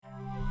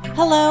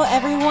Hello,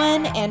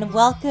 everyone, and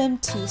welcome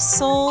to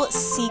Soul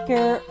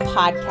Seeker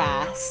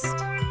Podcast.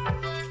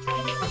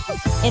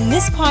 In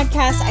this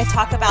podcast, I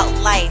talk about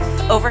life,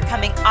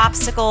 overcoming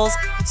obstacles,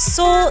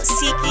 soul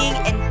seeking,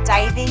 and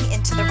diving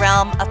into the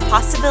realm of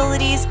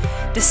possibilities,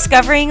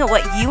 discovering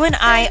what you and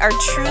I are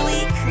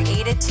truly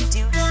created to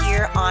do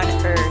here on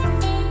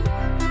Earth.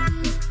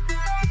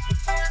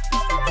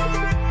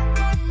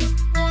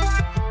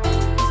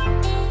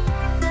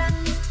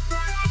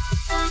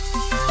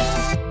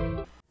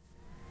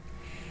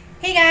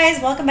 Hey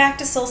guys, welcome back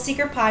to Soul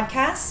Seeker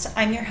Podcast.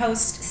 I'm your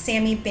host,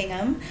 Sammy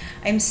Bingham.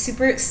 I'm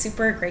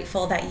super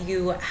grateful that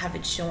you have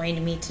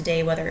joined me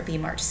today, whether it be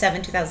March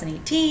 7,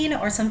 2018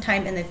 or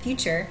sometime in the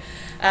future.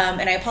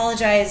 And I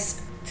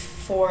apologize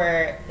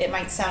for, it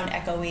might sound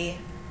echoey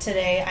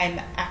today. I'm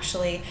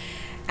actually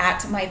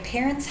at my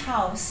parents'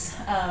 house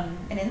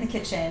and in the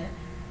kitchen,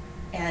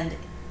 and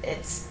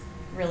it's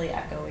really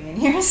echoey in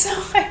here, so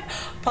I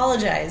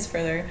apologize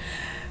for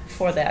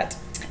that.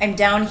 I'm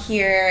down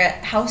here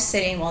house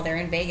sitting while they're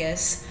in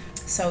Vegas.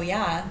 So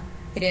yeah,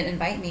 they didn't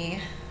invite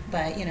me,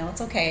 but you know,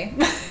 it's okay.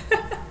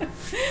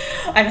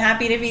 I'm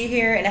happy to be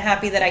here and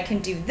happy that I can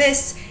do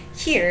this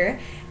here.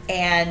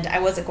 And I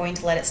wasn't going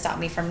to let it stop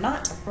me from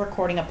not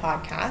recording a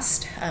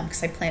podcast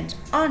because I planned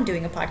on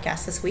doing a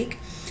podcast this week.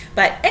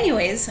 But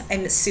anyways,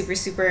 I'm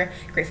super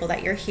grateful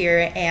that you're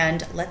here,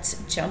 and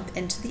let's jump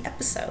into the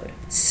episode.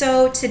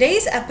 So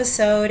today's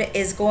episode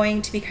is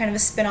going to be kind of a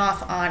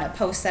spin-off on a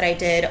post that I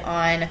did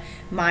on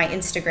my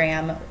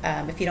Instagram.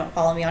 If you don't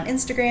follow me on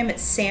Instagram,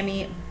 it's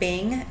Sammy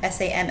Bing,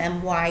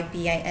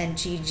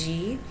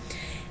 SammyBingg.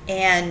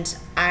 And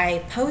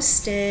I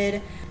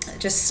posted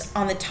just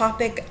on the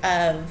topic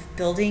of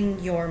building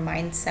your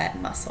mindset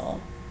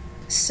muscle.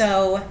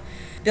 So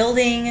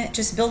building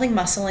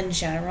muscle in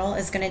general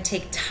is going to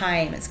take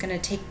time. It's going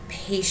to take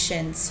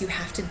patience. You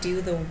have to do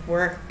the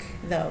work,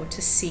 though,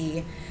 to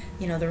see,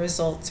 the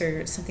results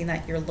or something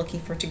that you're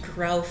looking for to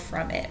grow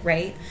from it,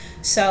 right?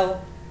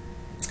 So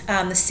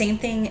the same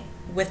thing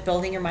with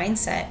building your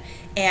mindset.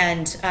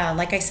 And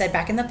like I said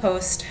back in the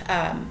post,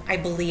 I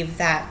believe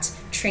that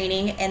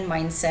training and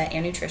mindset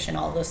and nutrition,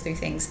 all of those three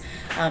things,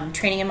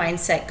 training and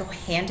mindset go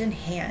hand in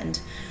hand.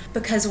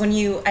 Because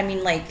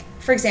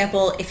for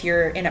example, if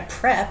you're in a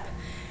prep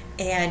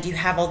and you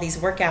have all these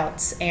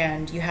workouts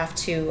and you have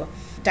to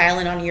dial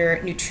in on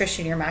your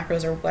nutrition, your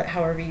macros, or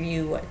however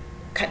you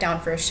cut down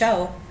for a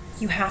show,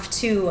 you have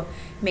to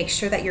make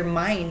sure that your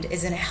mind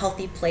is in a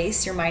healthy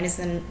place, your mind is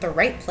in the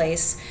right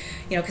place,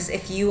 because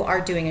if you are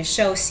doing a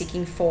show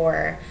seeking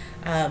for,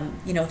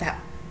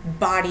 that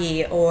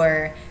body,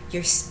 or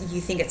you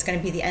think it's going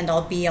to be the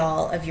end-all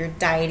be-all of your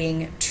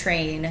dieting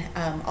train,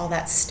 all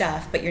that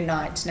stuff, but you're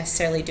not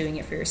necessarily doing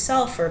it for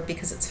yourself or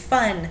because it's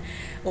fun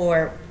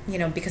or,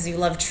 because you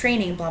love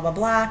training, blah, blah,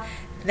 blah,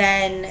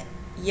 then,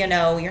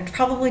 you're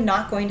probably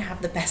not going to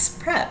have the best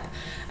prep.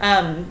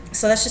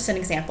 So that's just an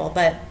example.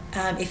 But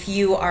if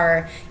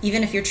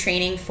you're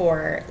training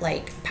for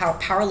like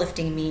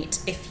powerlifting meet,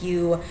 if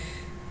you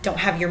don't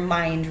have your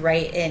mind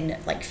right in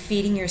like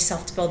feeding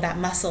yourself to build that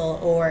muscle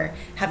or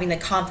having the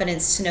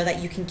confidence to know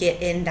that you can get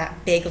in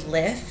that big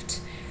lift,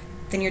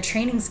 then your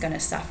training's going to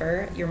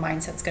suffer, your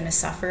mindset's going to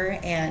suffer,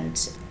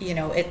 and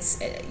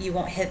you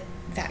won't hit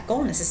that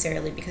goal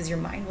necessarily because your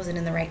mind wasn't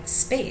in the right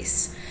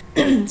space.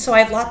 So I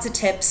have lots of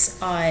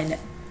tips on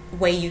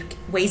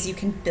ways you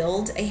can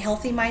build a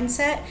healthy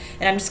mindset,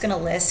 and I'm just going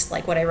to list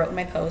like what I wrote in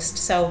my post.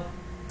 So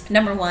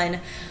number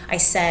 1, I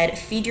said,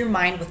 feed your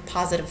mind with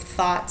positive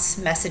thoughts,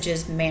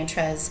 messages,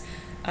 mantras,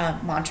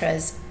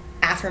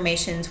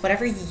 affirmations,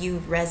 whatever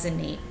you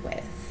resonate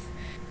with.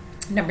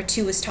 Number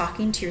 2 was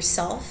talking to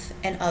yourself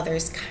and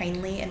others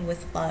kindly and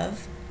with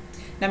love.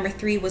 Number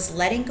 3 was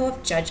letting go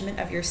of judgment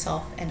of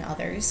yourself and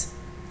others.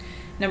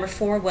 Number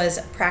 4 was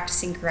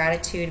practicing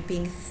gratitude,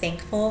 being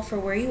thankful for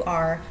where you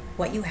are,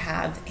 what you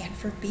have, and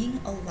for being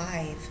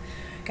alive.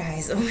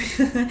 Guys, a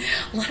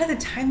lot of the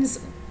times,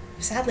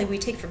 sadly, we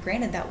take for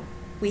granted that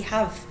we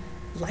have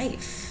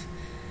life.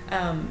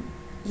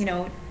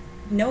 Know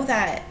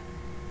that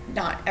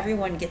not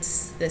everyone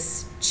gets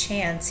this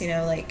chance,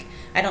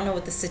 I don't know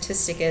what the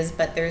statistic is,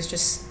 but there's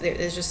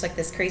just like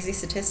this crazy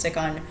statistic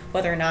on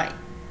whether or not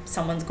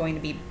someone's going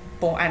to be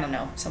born. I don't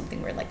know,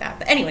 something weird like that.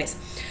 But anyways,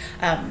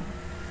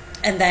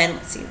 and then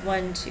let's see,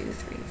 1, 2,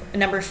 3, 4.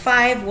 Number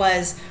 5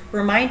 was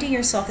reminding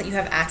yourself that you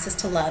have access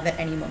to love at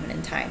any moment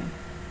in time.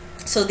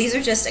 So these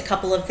are just a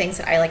couple of things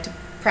that I like to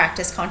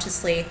practice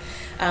consciously.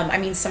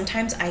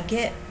 Sometimes I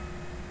get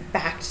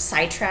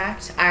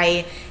sidetracked.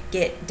 I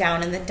get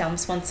down in the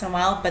dumps once in a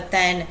while, but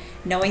then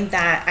knowing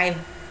that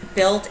I've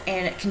built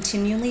and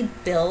continually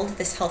build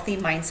this healthy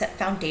mindset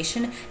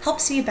foundation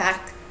helps me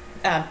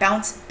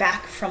bounce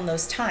back from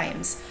those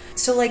times.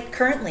 So like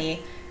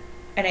currently,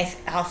 and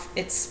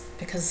it's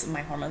because of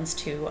my hormones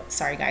too.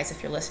 Sorry guys,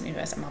 if you're listening to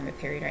this, I'm on my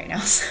period right now.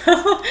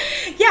 So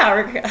yeah,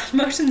 our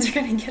emotions are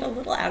going to get a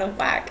little out of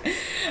whack.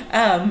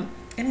 And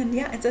then,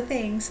 yeah, it's a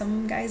thing.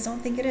 Some guys don't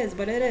think it is,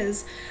 but it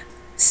is.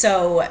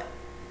 So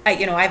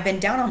I've been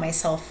down on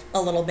myself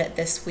a little bit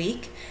this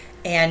week,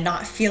 and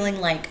not feeling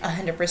like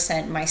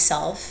 100%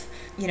 myself,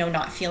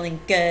 not feeling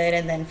good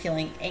and then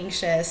feeling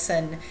anxious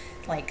and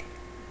like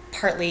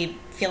partly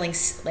feeling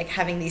like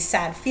having these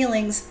sad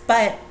feelings.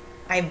 But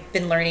I've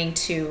been learning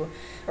to,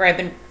 or I've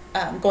been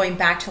going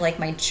back to like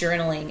my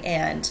journaling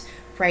and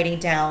writing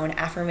down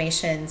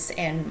affirmations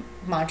and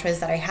mantras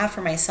that I have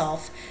for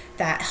myself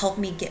that help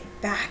me get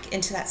back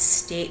into that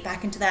state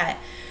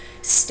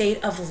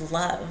of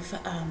love,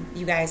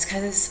 you guys,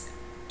 because,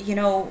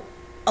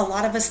 a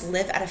lot of us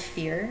live out of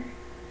fear,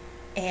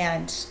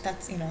 and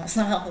that's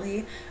not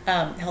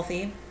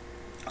healthy.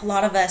 A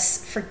lot of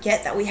us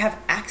forget that we have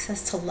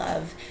access to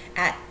love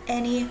at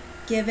any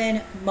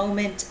given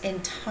moment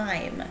in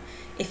time.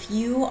 If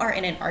you are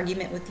in an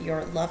argument with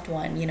your loved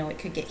one, it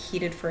could get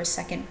heated for a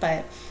second,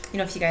 but,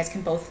 if you guys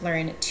can both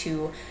learn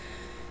to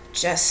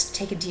just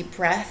take a deep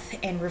breath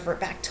and revert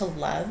back to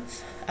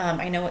love.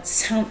 I know it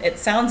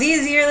sounds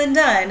easier than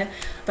done,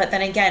 but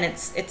then again,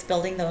 it's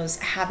building those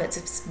habits.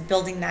 It's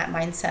building that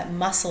mindset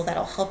muscle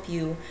that'll help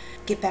you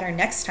get better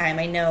next time.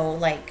 I know,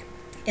 like,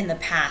 in the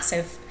past,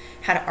 I've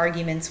had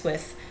arguments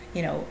with,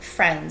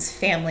 friends,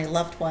 family,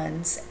 loved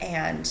ones,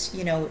 and,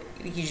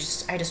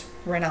 I just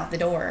run out the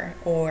door,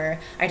 or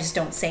I just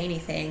don't say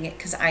anything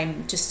because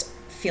I'm just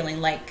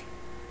feeling like,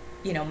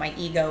 my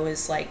ego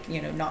is like,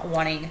 not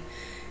wanting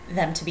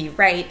them to be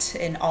right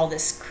and all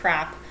this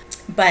crap.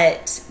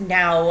 But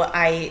now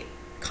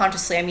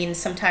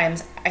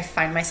sometimes I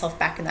find myself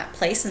back in that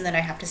place, and then I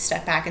have to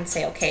step back and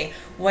say, okay,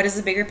 what is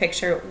the bigger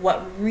picture?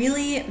 What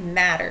really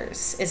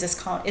matters? Is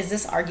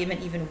this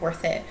argument even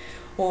worth it?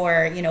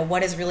 Or,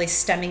 what is really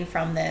stemming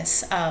from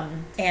this?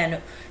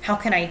 And how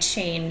can I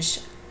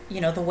change,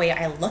 the way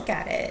I look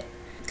at it?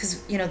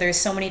 Because, there's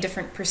so many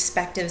different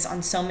perspectives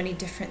on so many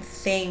different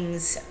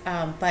things.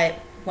 But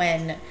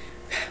when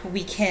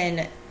we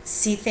can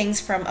see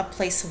things from a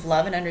place of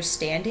love and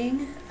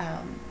understanding,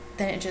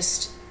 then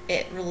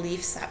it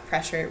relieves that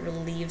pressure, it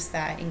relieves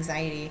that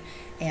anxiety,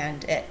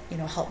 and it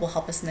will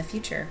help us in the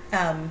future.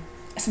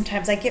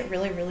 Sometimes I get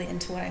really, really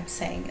into what I'm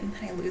saying, and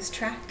then I lose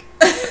track.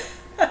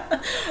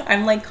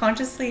 I'm like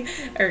consciously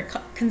or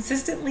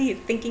consistently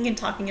thinking and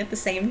talking at the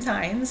same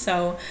time,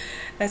 so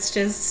that's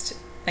just,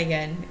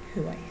 again,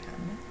 who I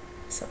am.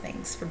 So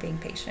thanks for being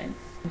patient.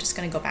 I'm just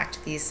going to go back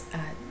to these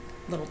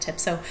little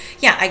tips. So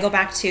yeah, I go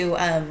back to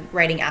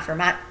writing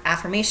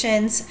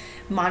affirmations,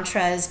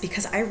 mantras,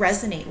 because I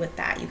resonate with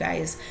that, you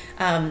guys.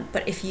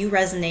 But if you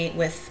resonate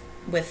with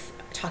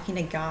talking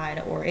to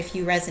God, or if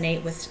you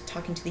resonate with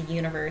talking to the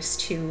universe,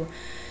 to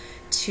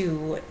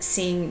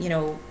seeing,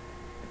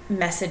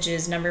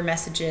 number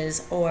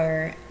messages,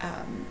 or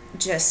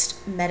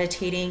just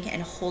meditating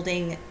and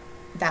holding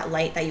that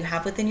light that you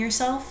have within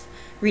yourself,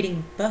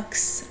 reading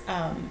books,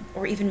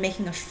 or even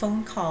making a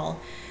phone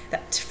call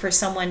for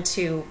someone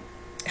to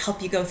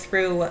help you go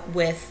through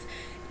with,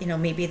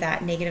 maybe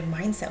that negative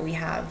mindset we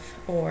have,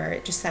 or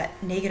just that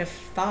negative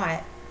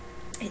thought.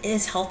 It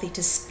is healthy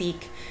to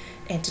speak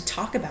and to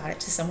talk about it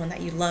to someone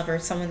that you love or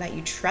someone that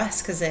you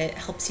trust, because it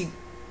helps you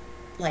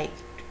like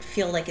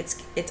feel like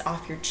it's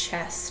off your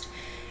chest.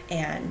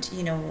 And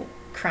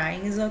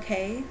crying is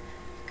okay.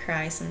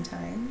 Cry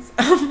sometimes.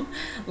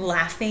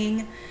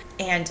 Laughing,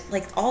 and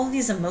like all of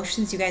these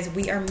emotions, you guys,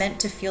 we are meant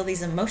to feel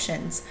these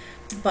emotions,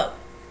 but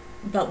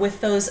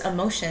with those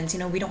emotions,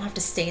 we don't have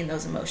to stay in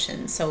those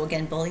emotions. So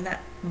again, building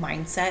that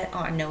mindset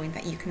on knowing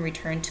that you can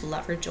return to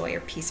love or joy or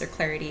peace or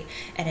clarity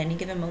at any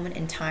given moment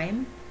in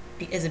time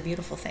is a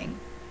beautiful thing.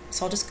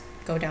 So I'll just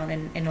go down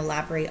and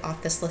elaborate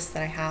off this list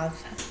that I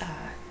have.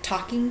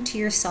 Talking to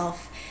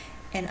yourself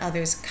and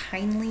others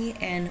kindly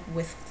and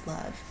with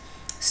love.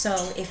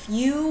 So if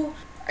you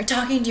are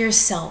talking to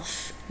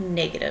yourself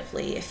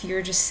negatively, if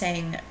you're just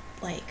saying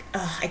like,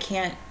 oh, I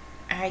can't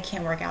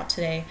work out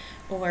today,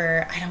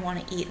 or I don't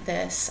want to eat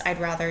this, I'd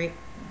rather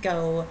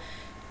go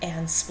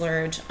and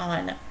splurge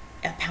on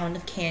a pound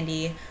of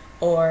candy,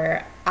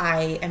 or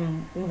I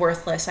am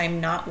worthless, I'm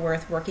not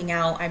worth working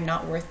out, I'm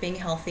not worth being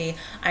healthy,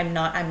 I'm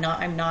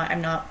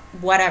not,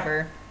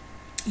 whatever.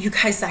 You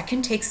guys, that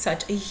can take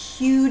such a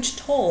huge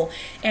toll.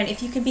 And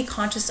if you can be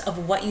conscious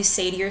of what you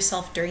say to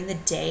yourself during the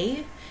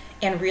day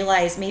and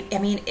realize,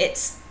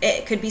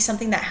 it could be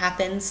something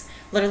that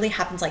literally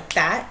happens like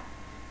that,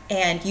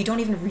 and you don't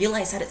even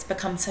realize that it's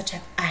become such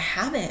a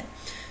habit.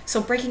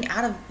 So breaking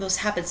out of those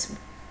habits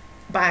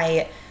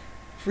by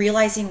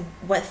realizing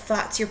what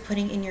thoughts you're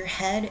putting in your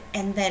head,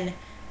 and then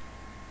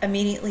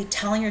immediately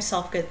telling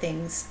yourself good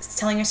things,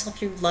 telling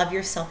yourself you love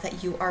yourself,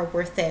 that you are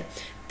worth it,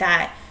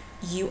 that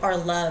you are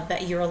loved,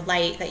 that you're a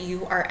light, that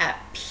you are at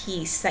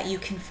peace, that you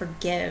can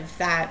forgive,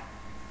 that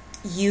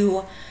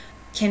you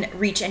can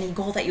reach any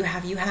goal that you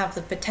have. You have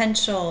the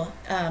potential,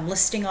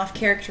 listing off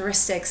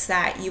characteristics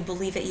that you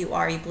believe that you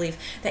are. You believe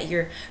that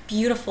you're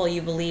beautiful.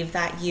 You believe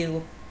that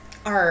you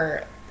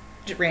are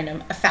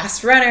a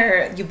fast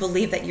runner. You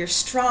believe that you're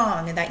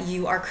strong and that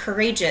you are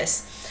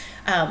courageous.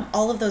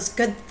 All of those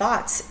good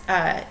thoughts,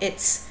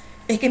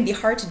 it can be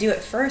hard to do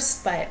at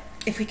first, but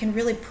if we can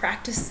really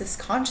practice this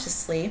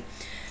consciously,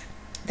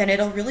 then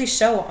it'll really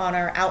show on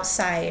our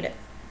outside,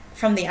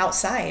 from the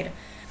outside.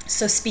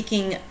 So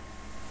speaking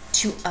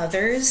to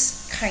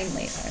others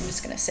kindly, I'm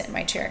just going to sit in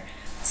my chair.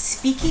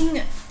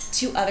 Speaking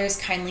to others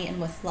kindly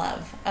and with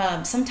love.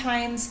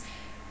 Sometimes,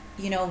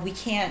 we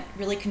can't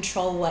really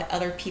control what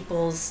other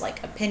people's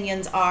like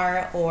opinions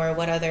are, or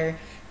what other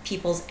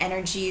people's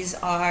energies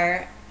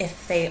are.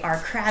 If they are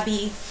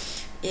crabby,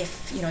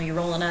 if you're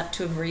rolling up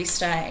to a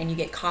barista and you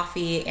get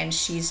coffee and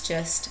she's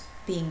just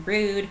being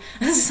rude,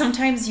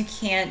 sometimes you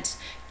can't.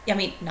 I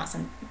mean, not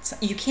some.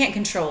 You can't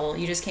control.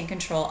 You just can't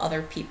control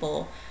other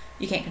people.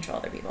 You can't control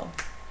other people,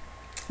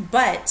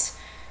 but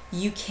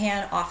you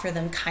can offer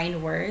them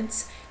kind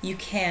words. You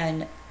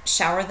can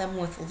shower them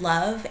with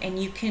love, and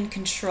you can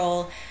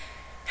control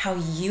how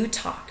you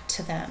talk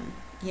to them.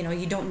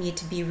 You don't need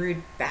to be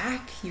rude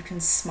back. You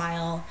can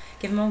smile,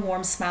 give them a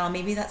warm smile.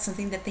 Maybe that's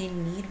something that they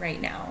need right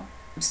now.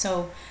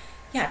 So,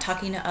 yeah,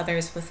 talking to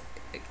others with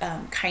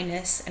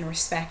kindness and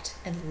respect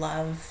and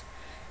love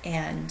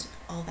and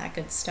all that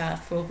good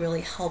stuff will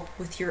really help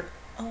with your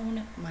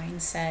own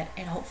mindset,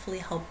 and hopefully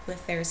help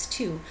with theirs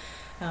too.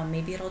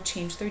 Maybe it'll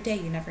change their day.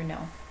 You never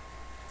know.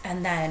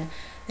 And then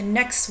the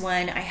next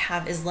one I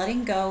have is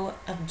letting go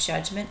of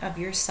judgment of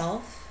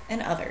yourself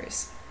and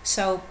others.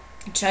 So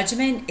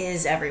judgment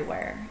is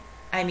everywhere.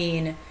 I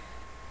mean,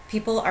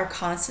 people are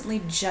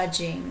constantly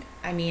judging.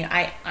 I mean,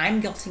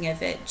 I'm guilty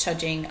of it,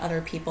 judging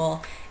other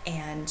people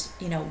and,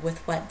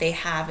 with what they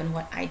have and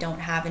what I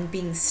don't have, and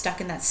being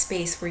stuck in that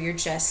space where you're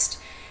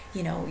just,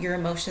 your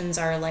emotions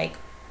are like,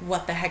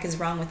 what the heck is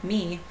wrong with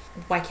me?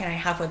 Why can't I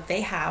have what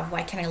they have?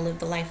 Why can't I live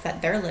the life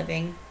that they're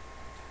living?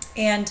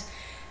 And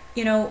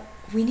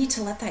we need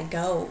to let that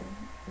go.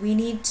 We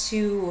need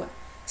to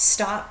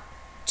stop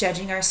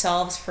judging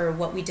ourselves for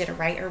what we did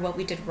right or what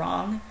we did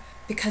wrong,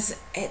 because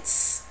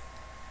it's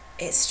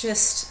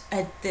just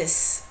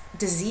this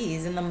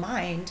disease in the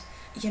mind.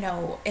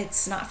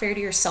 It's not fair to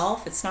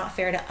yourself. It's not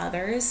fair to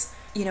others.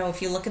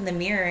 If you look in the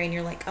mirror and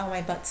you're like, oh,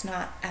 my butt's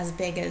not as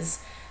big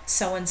as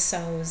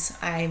so-and-so's,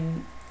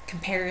 I'm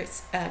comparing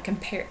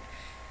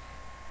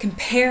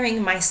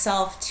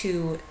myself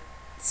to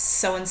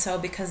so-and-so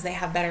because they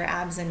have better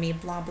abs than me,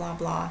 blah, blah,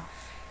 blah.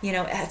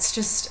 It's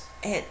just,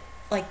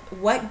 like,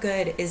 what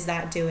good is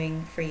that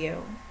doing for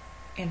you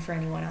and for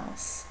anyone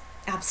else?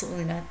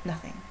 Absolutely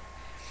nothing.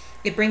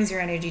 It brings your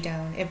energy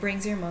down. It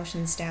brings your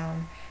emotions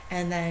down.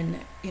 And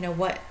then,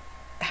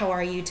 how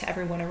are you to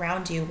everyone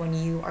around you when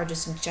you are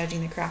just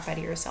judging the crap out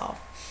of yourself?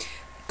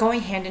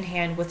 Going hand in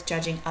hand with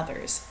judging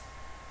others.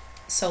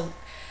 So,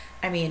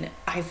 I mean,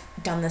 I've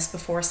done this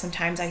before.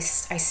 Sometimes I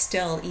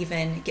still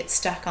even get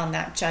stuck on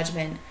that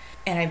judgment,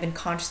 and I've been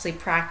consciously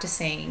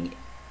practicing.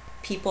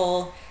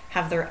 People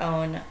have their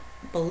own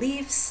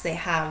beliefs. They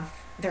have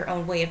their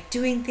own way of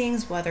doing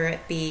things, whether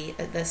it be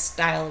the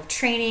style of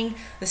training,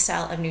 the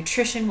style of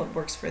nutrition, what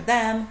works for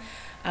them,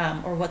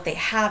 or what they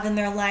have in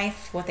their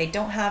life, what they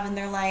don't have in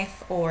their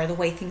life, or the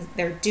way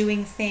they're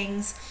doing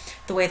things,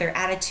 the way their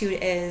attitude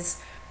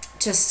is.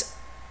 Just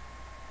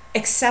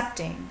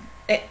accepting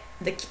it.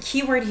 The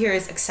key word here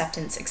is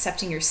acceptance,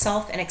 accepting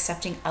yourself and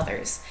accepting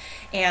others.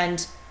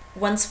 And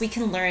once we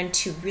can learn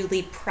to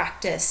really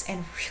practice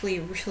and really,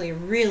 really,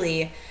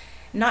 really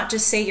not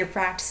just say you're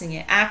practicing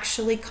it,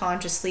 actually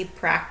consciously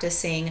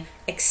practicing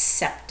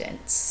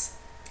acceptance.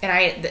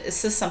 And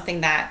this is something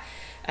that,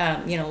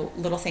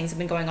 little things have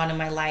been going on in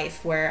my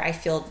life where I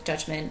feel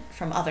judgment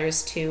from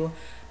others too,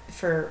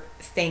 for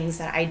things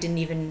that I didn't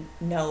even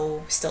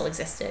know still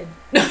existed.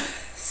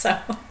 So,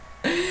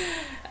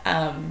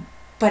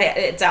 but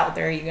it's out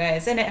there, you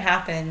guys, and it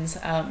happens.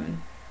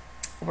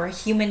 We're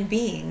human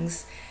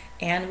beings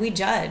and we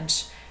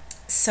judge.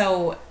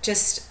 So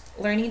just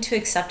learning to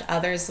accept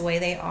others the way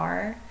they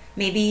are.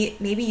 Maybe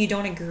you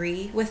don't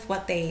agree with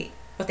what they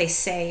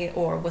say,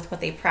 or with what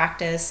they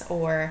practice,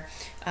 or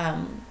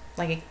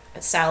like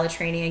a style of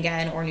training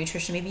again, or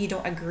nutrition. Maybe you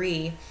don't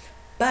agree,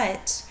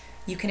 but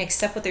you can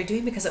accept what they're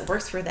doing because it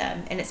works for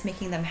them and it's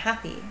making them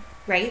happy,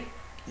 right?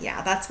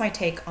 Yeah, that's my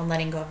take on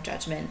letting go of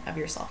judgment of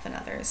yourself and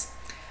others.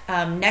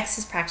 Next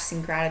is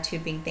practicing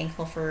gratitude, being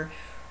thankful for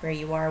where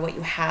you are, what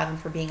you have, and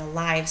for being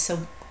alive.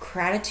 So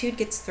gratitude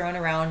gets thrown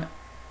around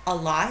a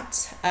lot.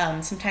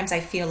 Sometimes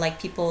I feel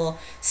like people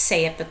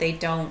say it, but they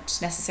don't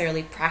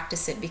necessarily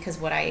practice it, because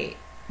what I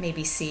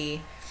maybe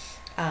see,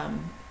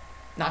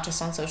 not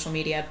just on social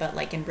media, but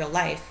like in real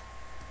life.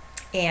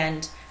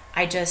 And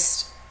I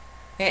just,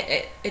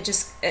 it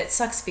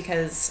sucks,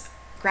 because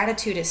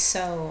gratitude is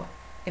so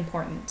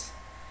important.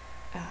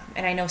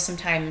 And I know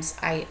sometimes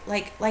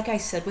like I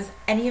said, with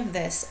any of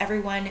this,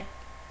 everyone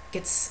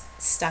gets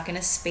stuck in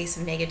a space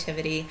of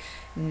negativity,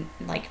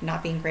 like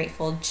not being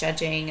grateful,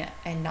 judging,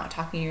 and not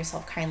talking to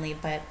yourself kindly.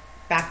 But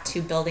back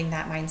to building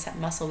that mindset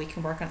muscle, we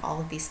can work on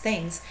all of these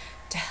things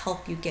to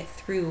help you get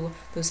through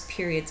those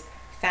periods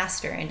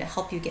faster, and to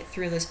help you get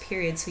through those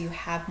periods so you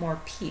have more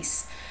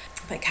peace.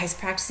 But guys,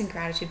 practicing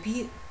gratitude,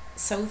 be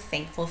so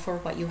thankful for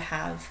what you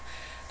have.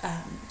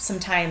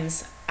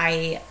 Sometimes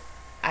I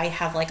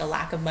have like a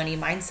lack of money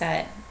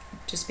mindset,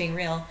 just being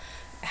real,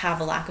 have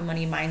a lack of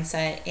money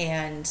mindset,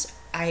 and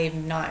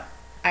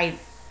I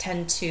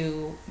tend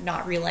to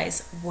not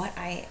realize what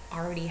I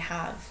already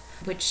have,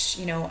 which,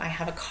 I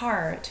have a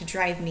car to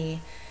drive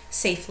me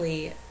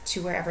safely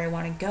to wherever I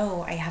want to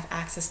go. I have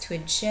access to a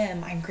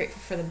gym. I'm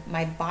grateful for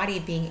my body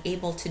being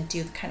able to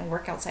do the kind of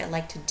workouts I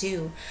like to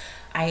do.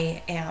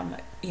 I am,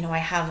 I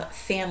have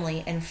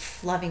family and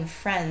loving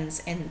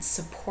friends and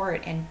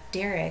support, and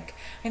Derek.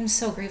 I'm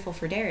so grateful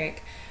for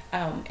Derek.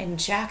 And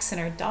Jackson,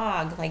 our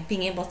dog, like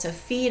being able to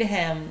feed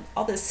him,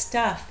 all this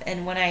stuff.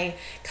 And when I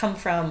come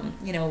from,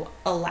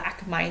 a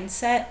lack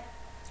mindset,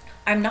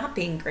 I'm not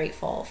being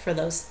grateful for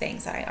those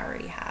things that I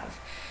already have.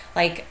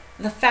 Like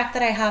the fact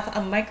that I have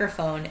a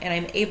microphone and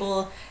I'm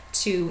able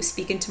to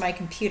speak into my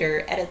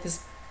computer, edit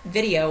this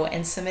video,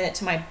 and submit it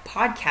to my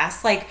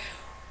podcast,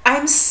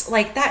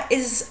 that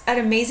is an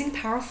amazing,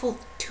 powerful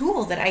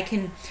tool that I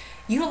can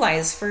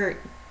utilize for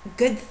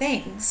good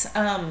things.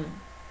 And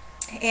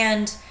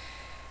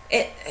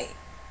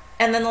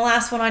then the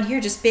last one on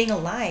here, just being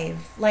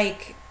alive.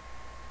 Like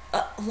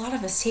a lot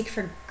of us take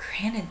for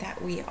granted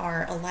that we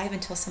are alive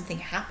until something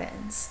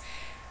happens,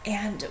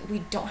 and we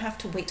don't have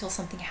to wait till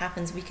something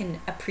happens. We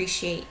can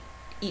appreciate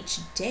each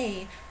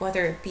day,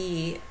 whether it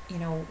be,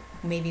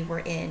 maybe we're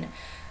in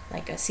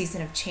like a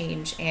season of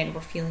change and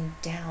we're feeling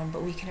down,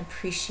 but we can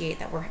appreciate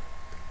that we're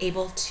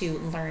able to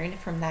learn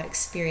from that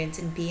experience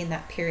and be in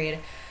that period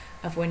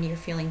of when you're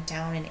feeling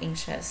down and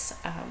anxious,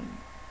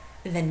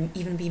 then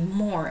even be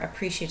more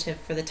appreciative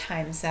for the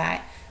times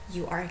that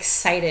you are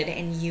excited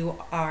and you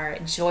are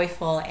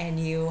joyful and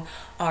you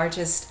are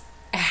just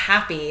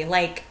happy.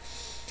 Like,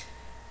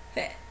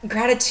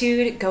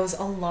 gratitude goes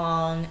a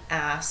long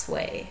ass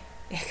way.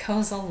 It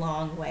goes a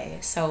long way.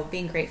 So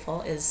being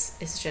grateful is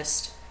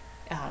just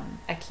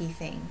a key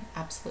thing.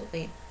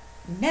 Absolutely.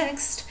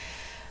 Next,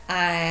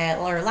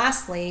 or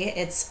lastly,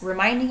 it's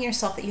reminding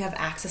yourself that you have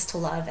access to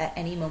love at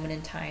any moment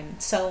in time.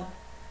 So,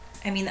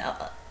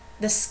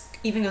 this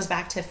even goes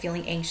back to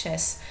feeling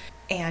anxious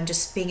and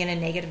just being in a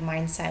negative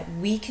mindset.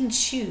 We can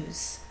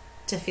choose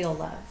to feel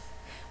love.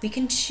 We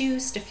can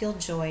choose to feel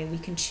joy. We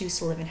can choose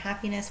to live in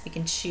happiness. We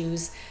can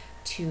choose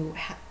to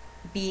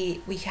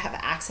we have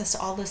access to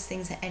all those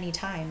things at any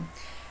time.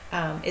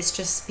 It's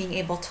just being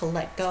able to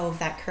let go of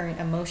that current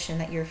emotion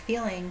that you're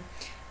feeling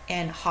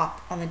and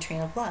hop on the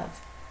train of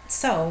love.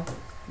 So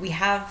we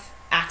have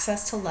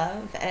access to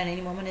love at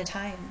any moment in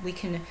time. We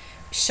can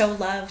show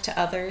love to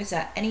others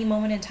at any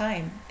moment in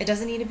time. It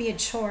doesn't need to be a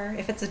chore.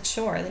 If it's a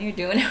chore, then you're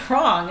doing it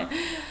wrong.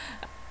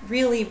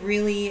 Really,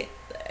 really,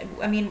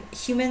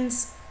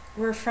 humans,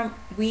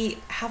 we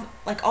have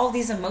like all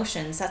these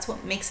emotions. That's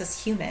what makes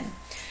us human.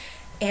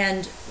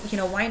 And,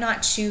 why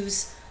not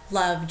choose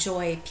love,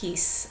 joy,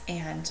 peace,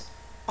 and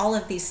all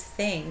of these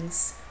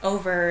things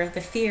over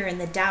the fear and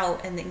the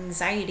doubt and the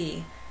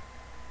anxiety?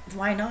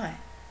 Why not?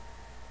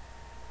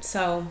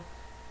 So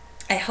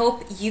I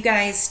hope you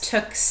guys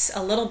took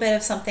a little bit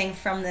of something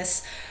from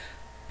this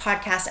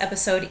podcast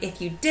episode.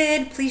 If you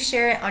did, please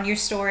share it on your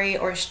story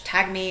or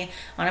tag me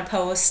on a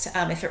post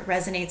if it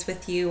resonates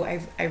with you.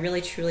 I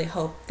really, truly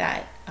hope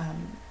that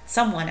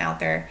someone out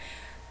there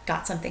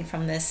got something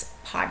from this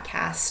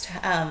podcast.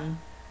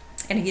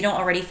 And if you don't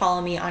already follow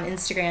me on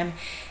Instagram,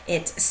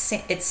 it's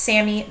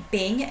Sammy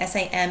Bing,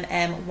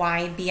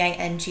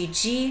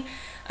 SammyBingg.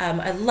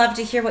 I'd love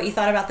to hear what you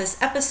thought about this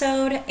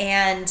episode,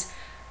 and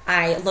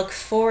I look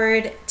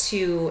forward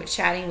to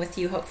chatting with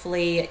you.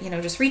 Hopefully,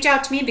 just reach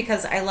out to me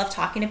because I love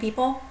talking to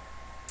people.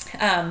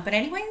 But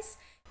anyways,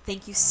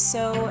 thank you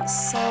so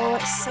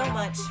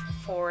much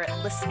for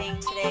listening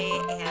today,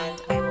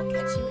 and I will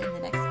catch you in the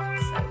next episode.